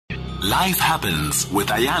Life Happens with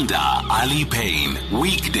Ayanda Ali Payne.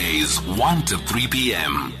 Weekdays 1 to 3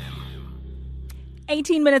 p.m.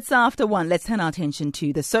 18 minutes after 1, let's turn our attention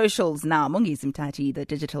to the socials now. Mongezi Mtati, the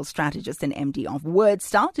digital strategist and MD of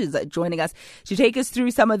WordStart, is joining us to take us through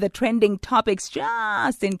some of the trending topics,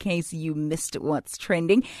 just in case you missed what's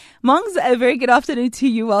trending. Mongs, a very good afternoon to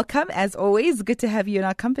you. Welcome. As always, good to have you in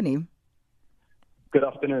our company. Good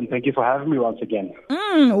afternoon. Thank you for having me once again.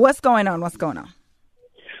 What's going on?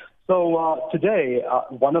 So today,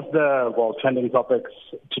 one of the trending topics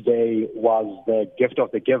today was the gift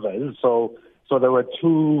of the givers. So there were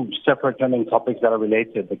two separate trending topics that are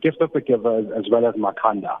related, the gift of the givers as well as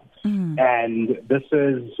Makhanda. And this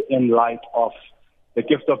is in light of the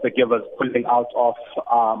gift of the givers pulling out of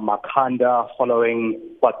Makhanda following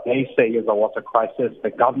what they say is a water crisis.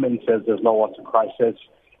 The government says there's no water crisis.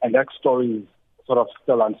 And that story is sort of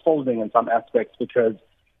still unfolding in some aspects because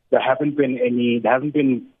there hasn't been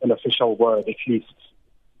an official word, at least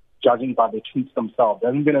judging by the tweets themselves. There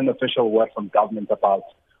hasn't been an official word from government about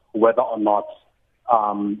whether or not,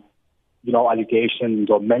 allegations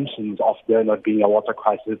or mentions of there not being a water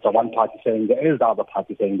crisis. The one party saying there is, the other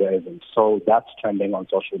party saying there isn't. So that's trending on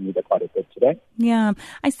social media quite a bit today. Yeah.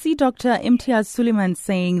 I see Dr. Imtiaz Suleiman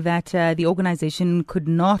saying that the organization could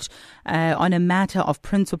not, on a matter of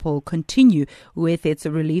principle, continue with its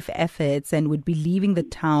relief efforts and would be leaving the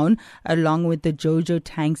town along with the JoJo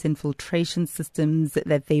tanks and filtration systems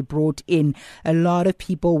that they brought in. A lot of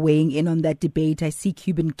people weighing in on that debate. I see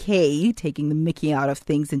Cuban K taking the mickey out of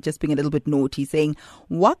things and just being a little bit naughty, saying,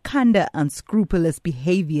 what kind of unscrupulous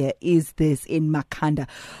behavior is this in Makhanda?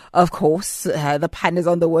 Of course, the pun is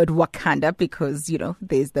on the word Wakanda because,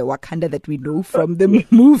 there's the Wakanda that we know from the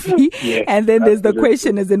movie. Yes, and then there's the absolutely.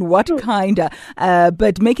 question is in what kind?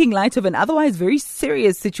 But making light of an otherwise very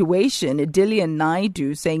serious situation, Dillian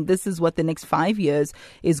Naidu saying this is what the next 5 years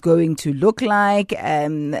is going to look like.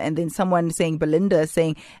 And then someone saying, Belinda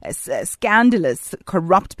saying, scandalous,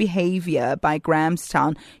 corrupt behavior by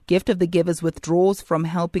Grahamstown. Gift of the Givers withdraws from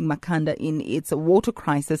helping Makhanda in its water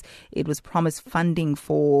crisis. It was promised funding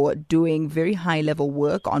for doing very high-level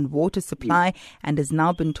work on water supply and has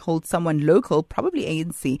now been told someone local, probably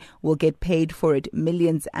ANC, will get paid for it.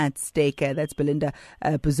 Millions at stake. That's Belinda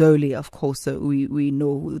Bozzoli, of course. We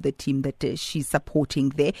know the team that she's supporting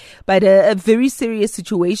there. But a very serious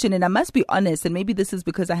situation. And I must be honest, and maybe this is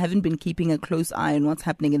because I haven't been keeping a close eye on what's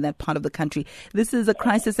happening in that part of the country. This is a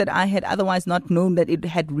crisis that I had otherwise not known that it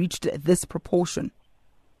had reached this proportion.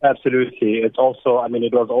 Absolutely. It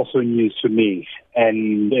was also news to me.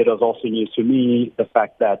 And it was also news to me, the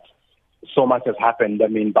fact that so much has happened.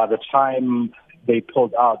 By the time they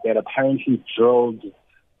pulled out, they had apparently drilled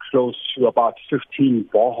close to about 15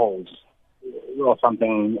 boreholes or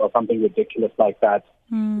something ridiculous like that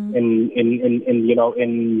in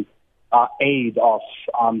aid of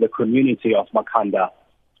the community of Makhanda.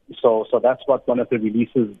 So that's what one of the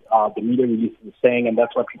releases, the media releases is saying, and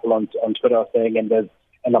that's what people on Twitter are saying. And there's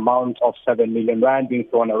an amount of 7 million rand being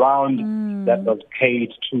thrown around that was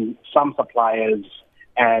paid to some suppliers,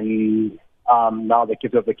 and now the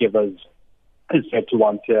gift of the givers is said to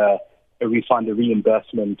want a refund, a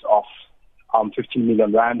reimbursement of 15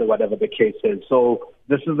 million rand or whatever the case is. So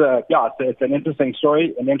this is it's an interesting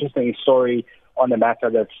story on a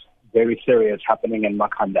matter that's very serious happening in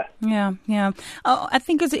Makhanda. Yeah. I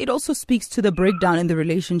think it also speaks to the breakdown in the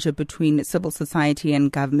relationship between civil society and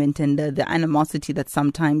government and the animosity that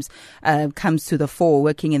sometimes comes to the fore.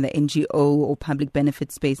 Working in the NGO or public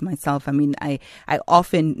benefit space myself, I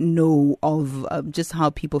often know of just how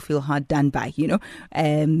people feel hard done by,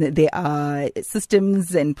 there are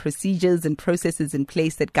systems and procedures and processes in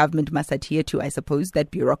place that government must adhere to, I suppose,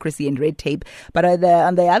 that bureaucracy and red tape. But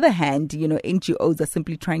on the other hand, NGOs are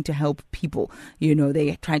simply trying to help people.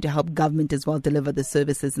 They're trying to help government as well deliver the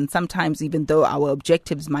services. And sometimes, even though our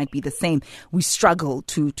objectives might be the same, we struggle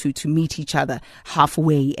to meet each other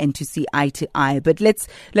halfway and to see eye to eye. But let's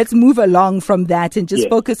move along from that and just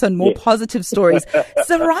focus on more positive stories.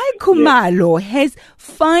 Sarai Khumalo has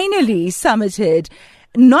finally summited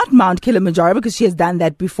not Mount Kilimanjaro, because she has done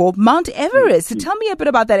that before, Mount Everest. So tell me a bit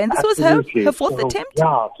about that. And this was her fourth attempt?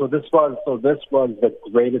 Yeah, so this was the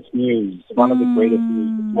greatest news, one of the greatest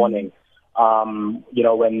news this morning. When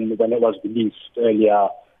it was released earlier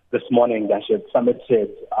this morning that she had summited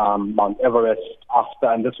Mount Everest after,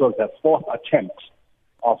 and this was her fourth attempt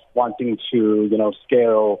of wanting to,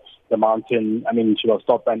 scale the mountain. She was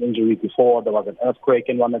stopped by an injury before. There was an earthquake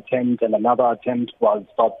in one attempt, and another attempt was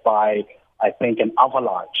stopped by, I think, an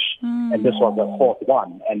avalanche. And this was the fourth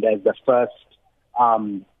one. And as the first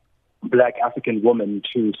Black African woman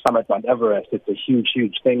to summit Mount Everest, it's a huge,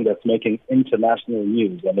 huge thing that's making international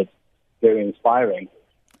news. And very inspiring.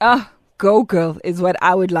 Go girl is what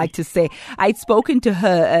I would like to say. I'd spoken to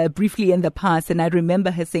her briefly in the past, and I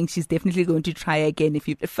remember her saying she's definitely going to try again. If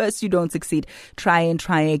at first you don't succeed, try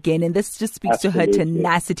again. And this just speaks Absolutely. to her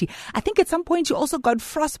tenacity. I think at some point she also got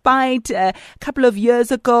frostbite a couple of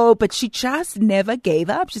years ago, but she just never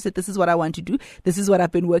gave up. She said, this is what I want to do. This is what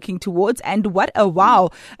I've been working towards. And what a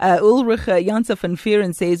wow. Ulrich Janse van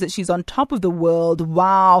Vieren says that she's on top of the world.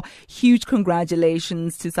 Wow. Huge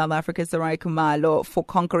congratulations to South Africa's Sarai Kumalo for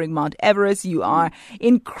conquering Mount Everest. You are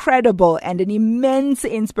incredible and an immense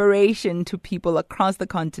inspiration to people across the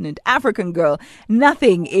continent. African girl,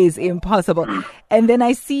 nothing is impossible. And then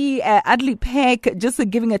I see Adley Peck just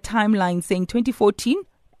giving a timeline saying 2014,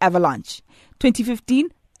 avalanche. 2015,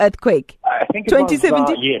 earthquake. I think it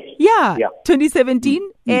 2017, was, yes. yeah.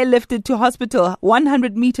 2017, airlifted to hospital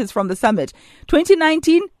 100 meters from the summit.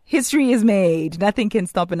 2019, history is made. Nothing can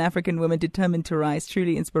stop an African woman determined to rise.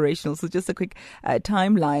 Truly inspirational. So just a quick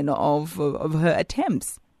timeline of her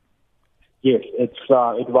attempts. Yes, it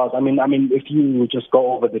was. I mean, if you just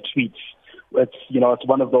go over the tweets, it's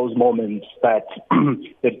one of those moments that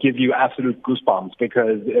that give you absolute goosebumps,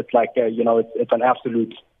 because it's like it's an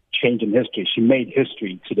absolute change in history. She made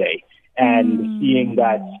history today, and seeing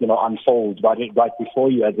that unfold right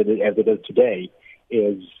before you as it is today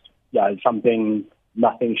is something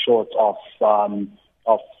nothing short of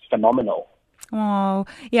phenomenal. Oh,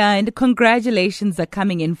 yeah, and congratulations are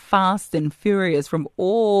coming in fast and furious from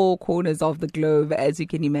all corners of the globe, as you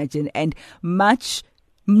can imagine, and much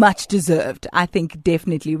deserved. I think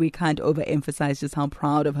definitely we can't overemphasize just how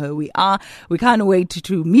proud of her we are. We can't wait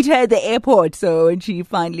to meet her at the airport. So when she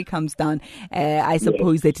finally comes down, I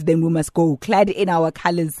suppose that then we must go clad in our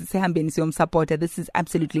colors. Supporter. This is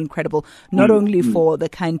absolutely incredible, not only for the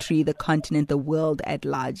country, the continent, the world at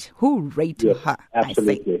large. Hooray to her.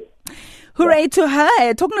 Absolutely. I say. Hooray to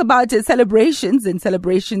her. Talking about celebrations and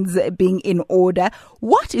celebrations being in order.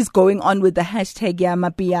 What is going on with the hashtag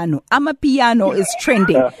Amapiano? Amapiano is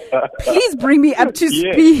trending. Please bring me up to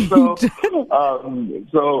speed. So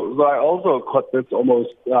I also caught this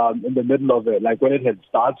almost in the middle of it, like when it had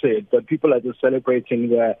started, but people are just celebrating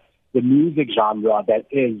the music genre that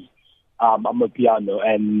is Amapiano,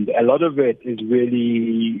 and a lot of it is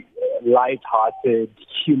really light-hearted,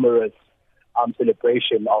 humorous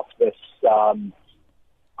celebration of this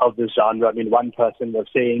genre. I mean, one person was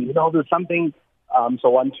saying, there's something. So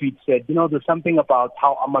one tweet said, there's something about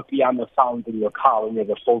how Amapiano sounds in your car when you have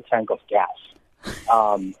a full tank of gas.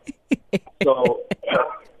 So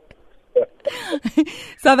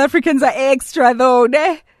South Africans are extra, though,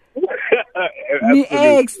 ne?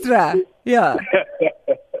 Extra, yeah.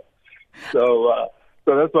 So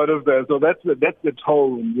that's one of the. So that's the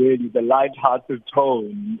tone, really, the light-hearted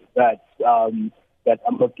tone that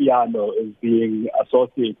Amapiano is being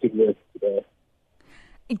associated with today.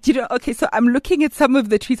 Okay, so I'm looking at some of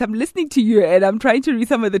the tweets. I'm listening to you and I'm trying to read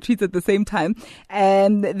some of the tweets at the same time.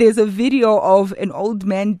 And there's a video of an old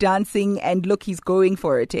man dancing, and look, he's going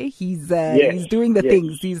for it. Eh? He's doing the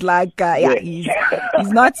things. He's like, he's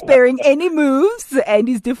not sparing any moves, and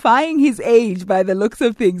he's defying his age by the looks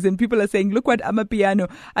of things. And people are saying, look what Amapiano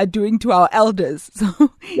are doing to our elders.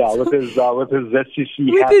 With his ZCC hat on.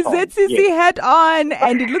 With his ZCC hat on,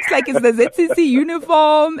 and it looks like it's the ZCC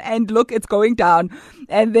uniform, and look, it's going down.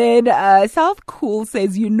 And then South Cool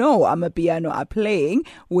says, Amapiano are playing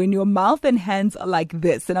when your mouth and hands are like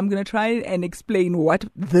this. And I'm going to try and explain what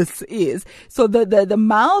this is. So the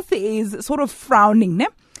mouth is sort of frowning, ne?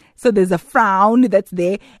 So there's a frown that's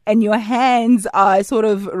there, and your hands are sort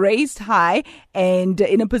of raised high and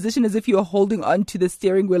in a position as if you're holding on to the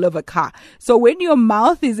steering wheel of a car. So when your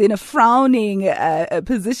mouth is in a frowning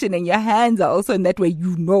position and your hands are also in that way,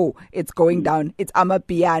 it's going down. It's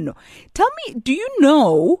Amapiano. Tell me, do you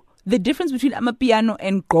know the difference between Amapiano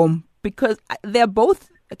and Gqom? Because they're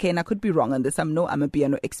both, okay, and I could be wrong on this, I'm no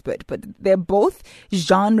Amapiano expert, but they're both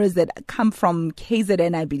genres that come from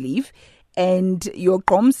KZN, I believe. And your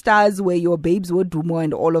Gqom stars were your Babes Wodumo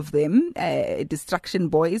and all of them, Destruction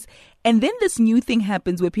Boys. And then this new thing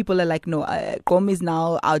happens where people are like, no, Gqom is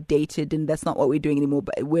now outdated and that's not what we're doing anymore,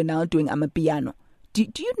 but we're now doing Amapiano. Do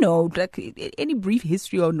you know, like, any brief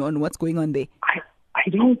history on what's going on there?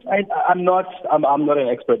 I'm not an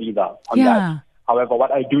expert either on that. However,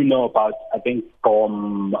 what I do know about, I think,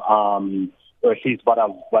 Gqom, or at least what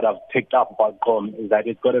I've picked up about Gqom, is that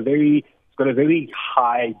it's got a very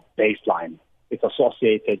high baseline. It's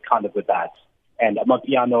associated kind of with that. And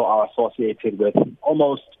Amapiano are associated with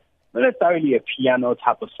almost, not necessarily a piano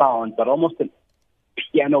type of sound, but almost a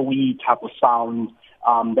piano-y type of sound,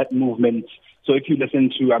 that movement. So if you listen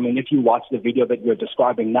to, if you watch the video that you're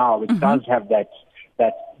describing now, it does have that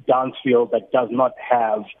dance field that does not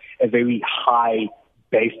have a very high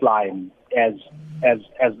baseline as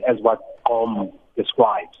what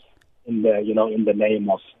describes in the name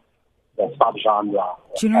of the subgenre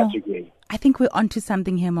category. I think we're onto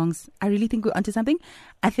something here, Mongs. I really think we're onto something.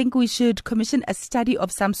 I think we should commission a study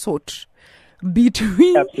of some sort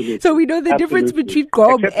between, Absolutely. so we know the difference between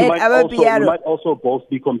Gob and Amapiano. We might also both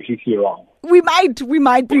be completely wrong. We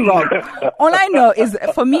might be wrong. All I know is,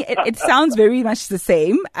 for me, it sounds very much the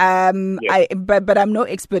same. Yes. But I'm no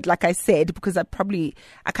expert, like I said, because I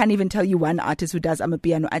can't even tell you one artist who does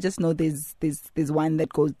Amapiano. I just know there's one that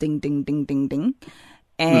goes ding, ding, ding, ding, ding.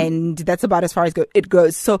 And that's about as far as it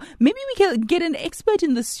goes. So maybe we can get an expert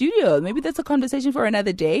in the studio. Maybe that's a conversation for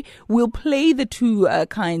another day. We'll play the two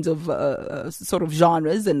kinds of sort of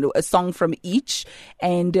genres and a song from each,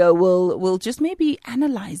 and we'll just maybe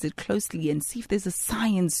analyze it closely and see if there's a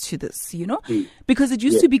science to this, because it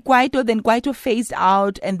used to be Kwaito, then Kwaito phased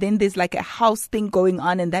out, and then there's like a house thing going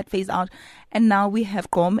on, and that phased out, and now we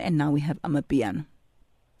have Kom, and now we have Amapiano.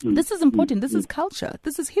 This is important. This is culture.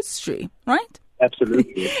 This is history, right?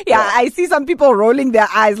 Absolutely. Yeah, I see some people rolling their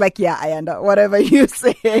eyes like, yeah, I understand whatever you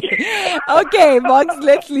say. Okay, Mox,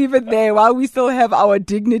 let's leave it there while we still have our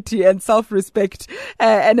dignity and self-respect,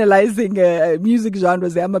 analyzing music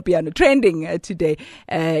genres, Amapiano, trending today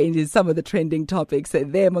in some of the trending topics.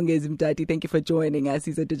 There, Mongezi Mtati, thank you for joining us.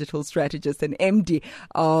 He's a digital strategist and MD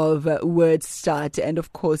of WordStart, and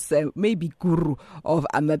of course, maybe guru of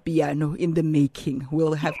Amapiano in the making.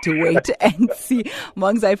 We'll have to wait and see.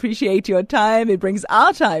 Mongs, I appreciate your time. It brings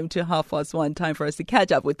our time to 1:30. Time for us to catch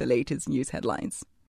up with the latest news headlines.